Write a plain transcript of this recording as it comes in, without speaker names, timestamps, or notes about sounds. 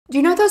Do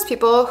you know those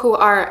people who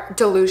are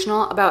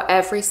delusional about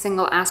every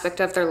single aspect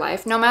of their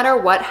life? No matter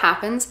what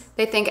happens,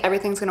 they think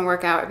everything's gonna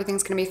work out,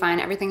 everything's gonna be fine,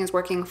 everything is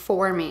working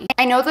for me.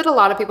 I know that a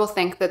lot of people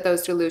think that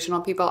those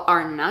delusional people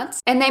are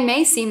nuts, and they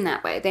may seem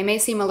that way. They may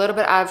seem a little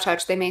bit out of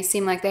touch. They may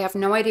seem like they have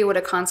no idea what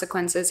a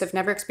consequence is, have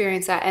never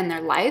experienced that in their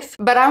life.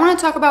 But I wanna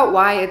talk about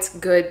why it's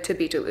good to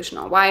be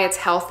delusional, why it's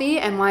healthy,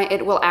 and why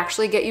it will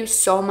actually get you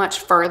so much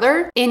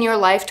further in your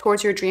life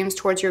towards your dreams,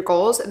 towards your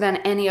goals than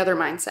any other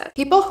mindset.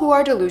 People who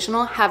are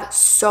delusional have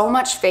so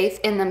much faith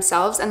in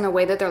themselves and the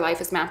way that their life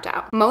is mapped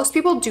out. Most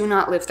people do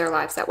not live their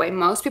lives that way.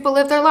 Most people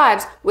live their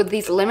lives with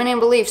these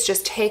limiting beliefs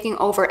just taking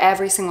over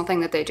every single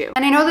thing that they do.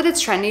 And I know that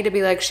it's trendy to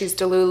be like, she's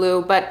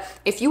delulu, but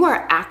if you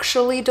are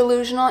actually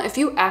delusional, if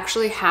you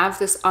actually have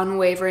this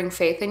unwavering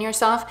faith in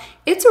yourself,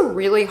 it's a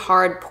really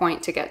hard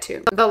point to get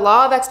to. The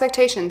law of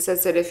expectation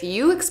says that if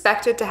you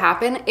expect it to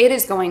happen, it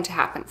is going to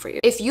happen for you.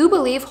 If you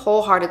believe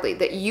wholeheartedly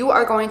that you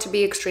are going to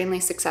be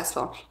extremely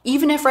successful,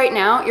 even if right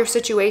now your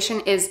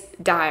situation is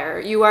dire,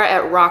 you are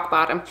at rock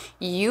bottom,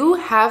 you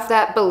have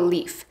that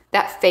belief,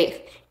 that faith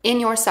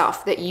in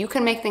yourself that you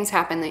can make things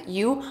happen, that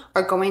you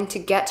are going to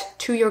get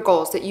to your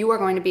goals, that you are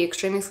going to be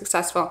extremely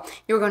successful,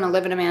 you're going to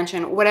live in a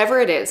mansion, whatever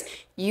it is,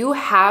 you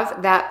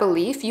have that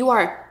belief. You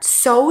are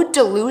so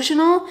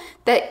delusional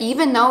that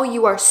even though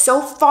you are so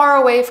far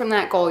away from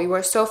that goal, you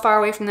are so far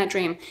away from that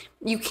dream,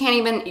 you can't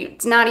even,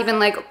 it's not even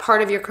like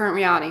part of your current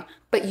reality,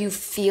 but you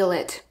feel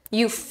it.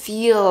 You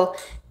feel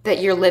that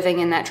you're living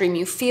in that dream.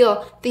 You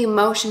feel the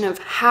emotion of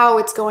how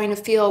it's going to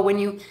feel when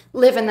you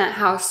live in that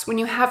house, when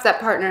you have that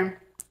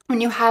partner,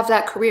 when you have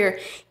that career.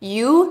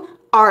 You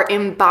are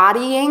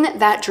embodying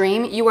that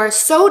dream. You are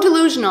so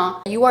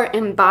delusional. You are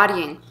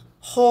embodying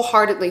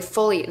wholeheartedly,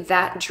 fully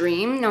that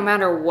dream, no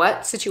matter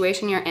what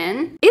situation you're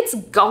in. It's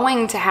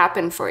going to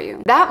happen for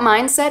you. That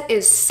mindset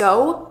is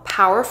so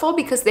powerful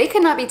because they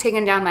cannot be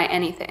taken down by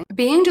anything.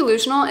 Being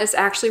delusional is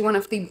actually one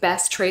of the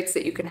best traits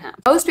that you can have.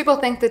 Most people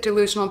think that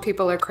delusional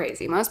people are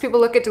crazy. Most people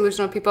look at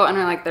delusional people and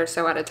are like, they're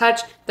so out of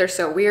touch, they're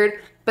so weird,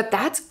 but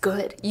that's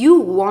good. You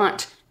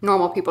want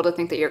normal people to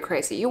think that you're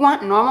crazy. You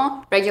want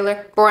normal,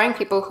 regular, boring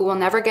people who will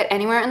never get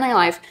anywhere in their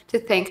life to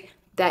think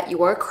that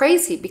you are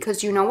crazy,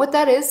 because you know what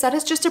that is? That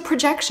is just a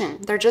projection.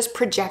 They're just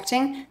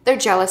projecting their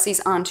jealousies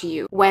onto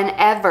you.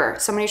 Whenever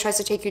somebody tries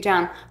to take you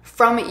down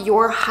from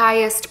your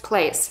highest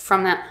place,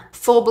 from that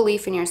full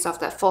belief in yourself,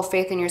 that full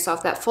faith in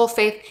yourself, that full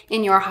faith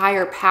in your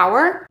higher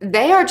power,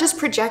 they are just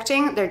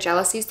projecting their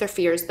jealousies, their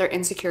fears, their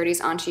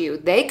insecurities onto you.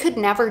 They could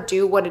never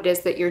do what it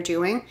is that you're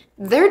doing.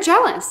 They're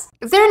jealous.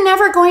 They're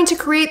never going to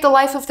create the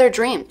life of their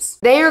dreams.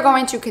 They are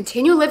going to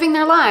continue living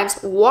their lives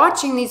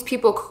watching these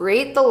people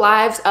create the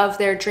lives of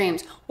their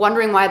dreams,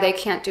 wondering why they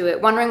can't do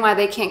it, wondering why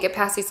they can't get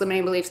past these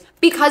limiting beliefs,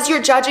 because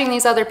you're judging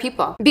these other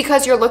people,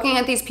 because you're looking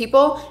at these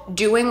people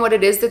doing what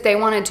it is that they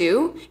want to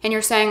do, and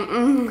you're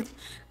saying,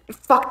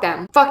 fuck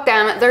them,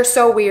 they're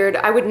so weird,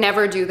 I would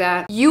never do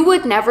that. You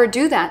would never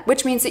do that,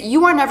 which means that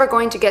you are never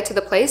going to get to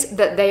the place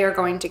that they are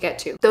going to get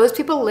to. Those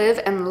people live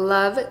and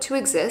love to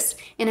exist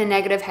in a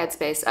negative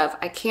headspace of,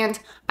 I can't,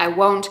 I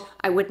won't,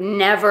 I would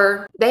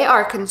never. They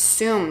are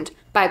consumed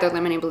by their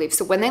limiting beliefs.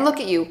 So when they look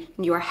at you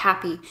and you are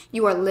happy,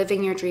 you are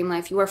living your dream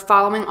life, you are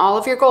following all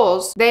of your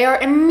goals, they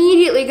are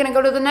immediately gonna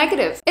go to the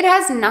negative. It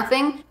has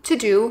nothing to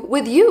do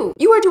with you.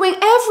 You are doing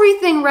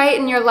everything right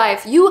in your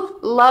life. You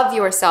love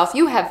yourself.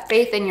 You have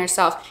faith in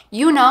yourself.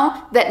 You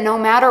know that no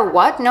matter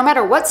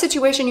what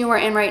situation you are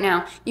in right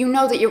now, you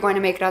know that you're going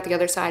to make it out the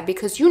other side,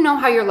 because you know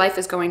how your life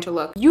is going to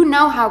look. You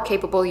know how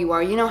capable you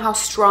are. You know how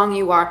strong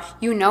you are.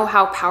 You know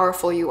how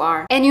powerful you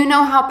are. And you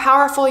know how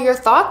powerful your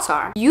thoughts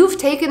are. You've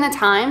taken the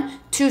time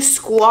to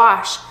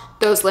squash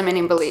those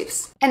limiting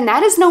beliefs. And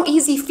that is no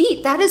easy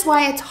feat. That is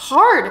why it's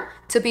hard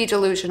to be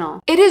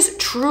delusional. It is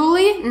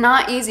truly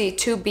not easy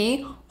to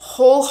be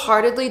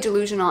wholeheartedly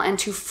delusional and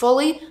to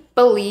fully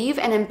believe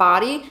and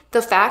embody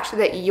the fact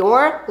that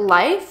your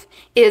life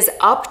is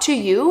up to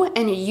you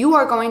and you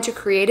are going to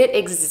create it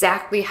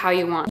exactly how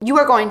you want. You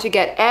are going to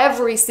get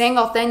every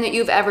single thing that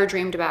you've ever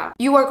dreamed about.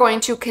 You are going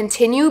to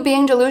continue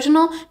being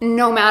delusional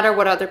no matter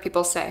what other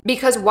people say.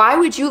 Because why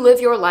would you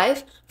live your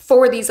life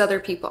for these other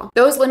people?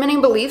 Those limiting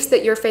beliefs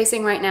that you're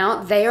facing right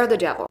now, they are the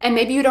devil. And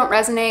maybe you don't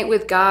resonate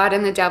with God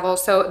and the devil,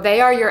 so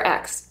they are your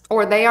ex,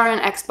 or they are an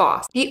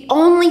ex-boss. The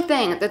only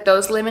thing that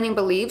those limiting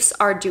beliefs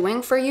are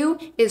doing for you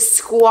is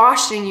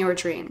squashing your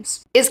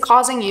dreams, is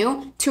causing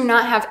you to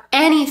not have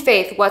any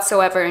faith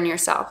whatsoever in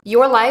yourself.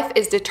 Your life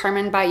is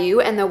determined by you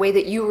and the way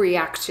that you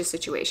react to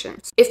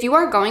situations. If you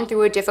are going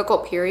through a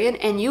difficult period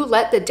and you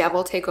let the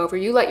devil take over,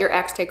 you let your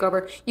ex take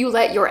over, you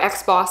let your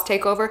ex-boss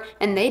take over,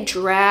 and they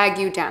drag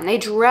you down. They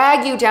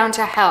drag you down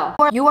to hell.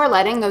 You are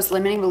letting those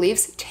limiting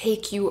beliefs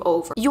take you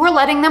over. You are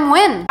letting them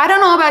win. I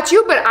don't know about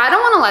you, but I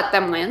don't want to let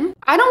them win.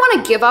 I don't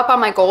want to give up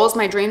on my goals,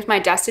 my dreams, my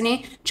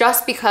destiny,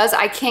 just because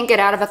I can't get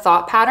out of a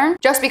thought pattern,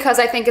 just because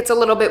I think it's a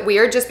little bit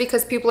weird, just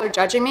because people are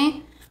judging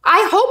me.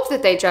 I hope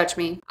that they judge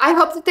me. I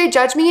hope that they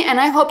judge me,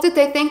 and I hope that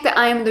they think that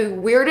I am the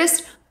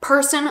weirdest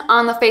person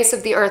on the face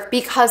of the earth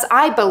because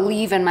I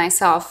believe in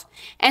myself.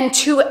 And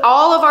to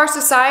all of our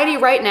society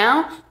right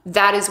now,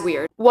 that is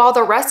weird. While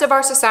the rest of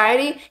our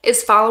society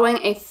is following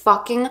a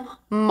fucking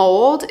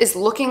mold, is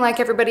looking like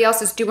everybody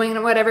else is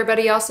doing what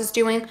everybody else is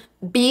doing,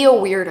 be a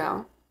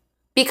weirdo.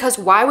 Because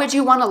why would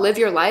you want to live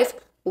your life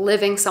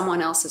living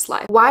someone else's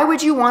life? Why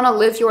would you want to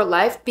live your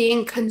life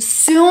being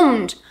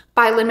consumed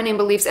by limiting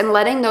beliefs and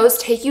letting those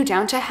take you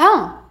down to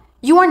hell?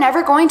 You are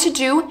never going to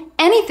do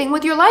anything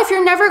with your life.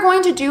 You're never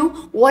going to do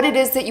what it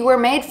is that you were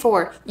made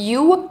for.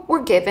 You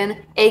were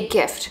given a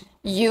gift.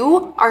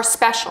 You are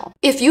special.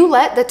 If you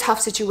let the tough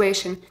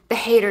situation, the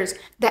haters,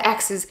 the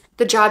exes,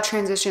 the job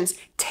transitions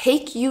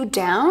take you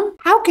down,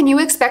 how can you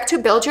expect to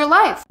build your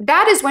life?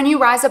 That is when you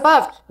rise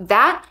above.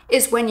 That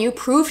is when you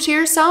prove to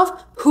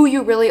yourself who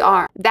you really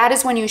are. That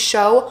is when you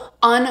show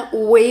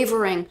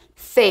unwavering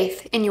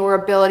faith in your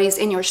abilities,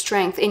 in your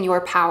strength, in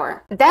your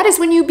power. That is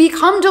when you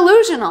become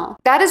delusional.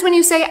 That is when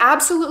you say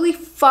absolutely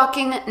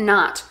fucking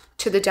not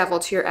to the devil,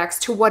 to your ex,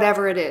 to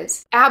whatever it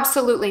is.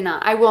 Absolutely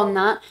not. I will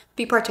not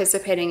be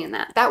participating in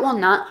that. That will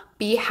not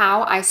be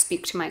how I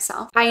speak to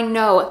myself. I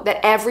know that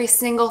every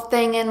single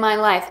thing in my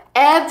life,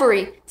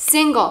 every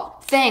single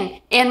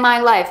thing in my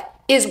life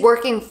is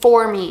working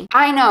for me.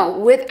 I know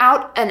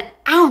without an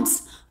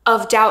ounce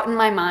of doubt in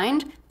my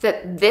mind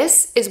that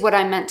this is what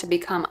I'm meant to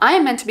become. I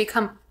am meant to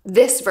become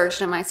this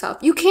version of myself.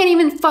 You can't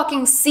even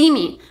fucking see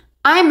me.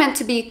 I'm meant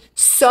to be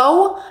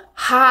so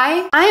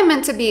high. I am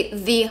meant to be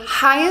the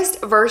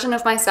highest version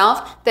of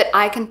myself that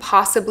I can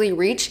possibly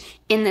reach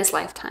in this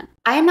lifetime.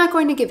 I am not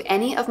going to give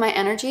any of my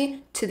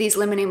energy to these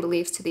limiting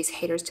beliefs, to these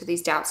haters, to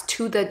these doubts,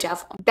 to the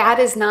devil. That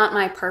is not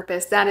my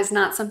purpose. That is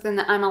not something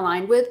that I'm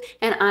aligned with,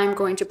 and I'm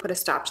going to put a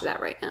stop to that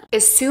right now.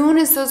 As soon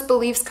as those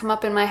beliefs come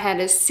up in my head,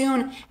 as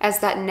soon as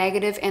that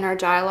negative inner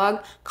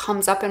dialogue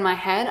comes up in my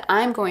head,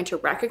 I'm going to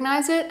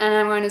recognize it and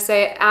I'm going to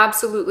say,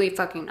 absolutely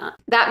fucking not.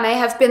 That may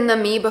have been the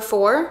me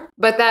before,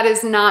 but that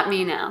is not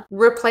me now.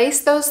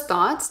 Replace those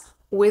thoughts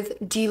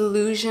with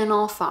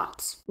delusional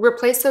thoughts.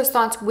 Replace those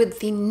thoughts with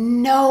the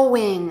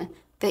knowing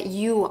that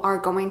you are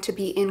going to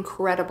be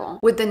incredible,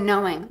 with the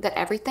knowing that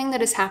everything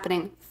that is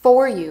happening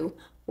for you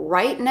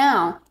right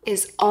now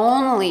is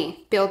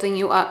only building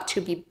you up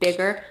to be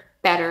bigger,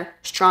 better,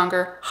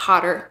 stronger,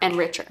 hotter, and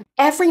richer.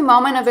 Every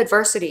moment of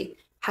adversity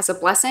has a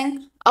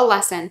blessing, a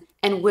lesson,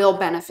 and will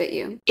benefit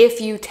you if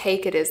you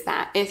take it as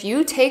that. If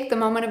you take the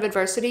moment of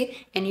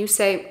adversity and you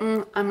say,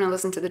 I'm gonna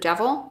listen to the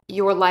devil,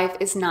 your life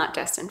is not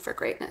destined for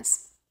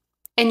greatness.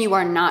 And you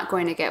are not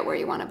going to get where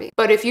you want to be.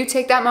 But if you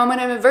take that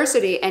moment of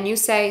adversity and you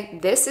say,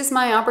 this is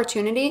my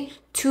opportunity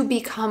to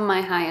become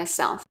my highest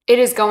self. It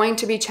is going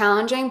to be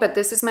challenging, but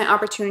this is my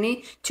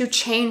opportunity to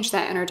change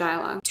that inner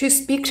dialogue, to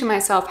speak to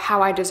myself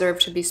how I deserve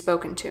to be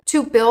spoken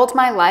to build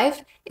my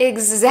life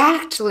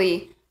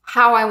exactly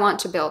how I want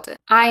to build it.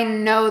 I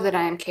know that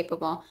I am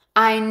capable.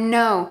 I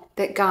know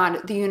that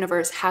God, the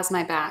universe, has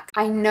my back.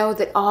 I know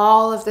that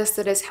all of this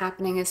that is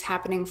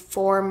happening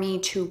for me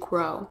to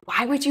grow.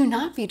 Why would you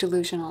not be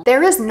delusional?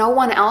 There is no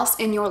one else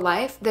in your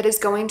life that is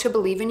going to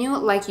believe in you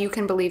like you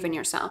can believe in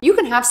yourself. You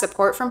can have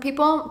support from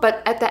people,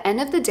 but at the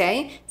end of the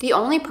day, the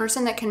only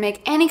person that can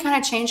make any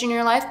kind of change in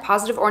your life,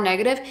 positive or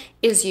negative,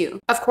 is you.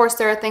 Of course,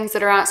 there are things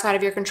that are outside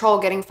of your control.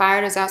 Getting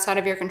fired is outside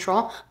of your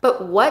control,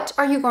 but what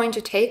are you going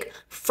to take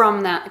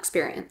from that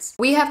experience?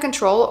 We have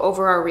control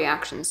over our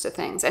reactions to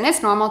things. And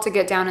it's normal to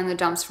get down in the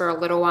dumps for a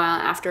little while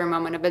after a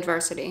moment of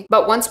adversity.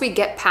 But once we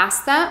get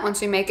past that,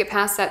 once we make it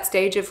past that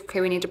stage of,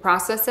 okay, we need to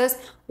process this,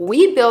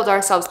 we build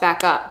ourselves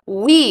back up.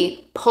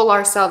 We pull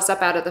ourselves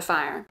up out of the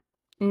fire.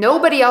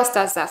 Nobody else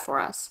does that for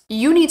us.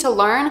 You need to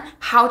learn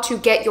how to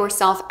get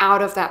yourself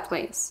out of that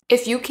place.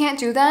 If you can't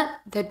do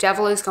that, the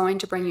devil is going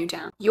to bring you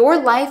down. Your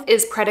life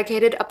is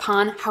predicated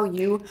upon how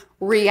you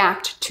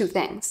react to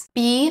things.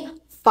 Be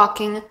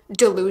fucking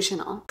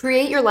delusional.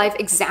 Create your life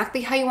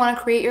exactly how you want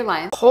to create your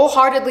life.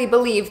 Wholeheartedly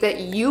believe that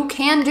you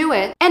can do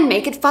it and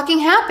make it fucking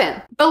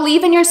happen.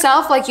 Believe in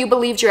yourself like you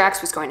believed your ex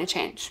was going to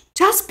change.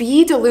 Just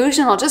be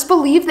delusional. Just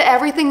believe that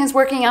everything is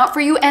working out for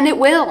you, and it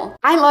will.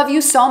 I love you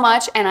so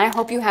much, and I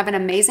hope you have an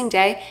amazing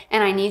day,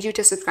 and I need you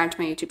to subscribe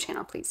to my YouTube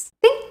channel, please.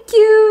 Thank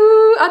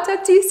you. I'll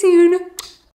talk to you soon.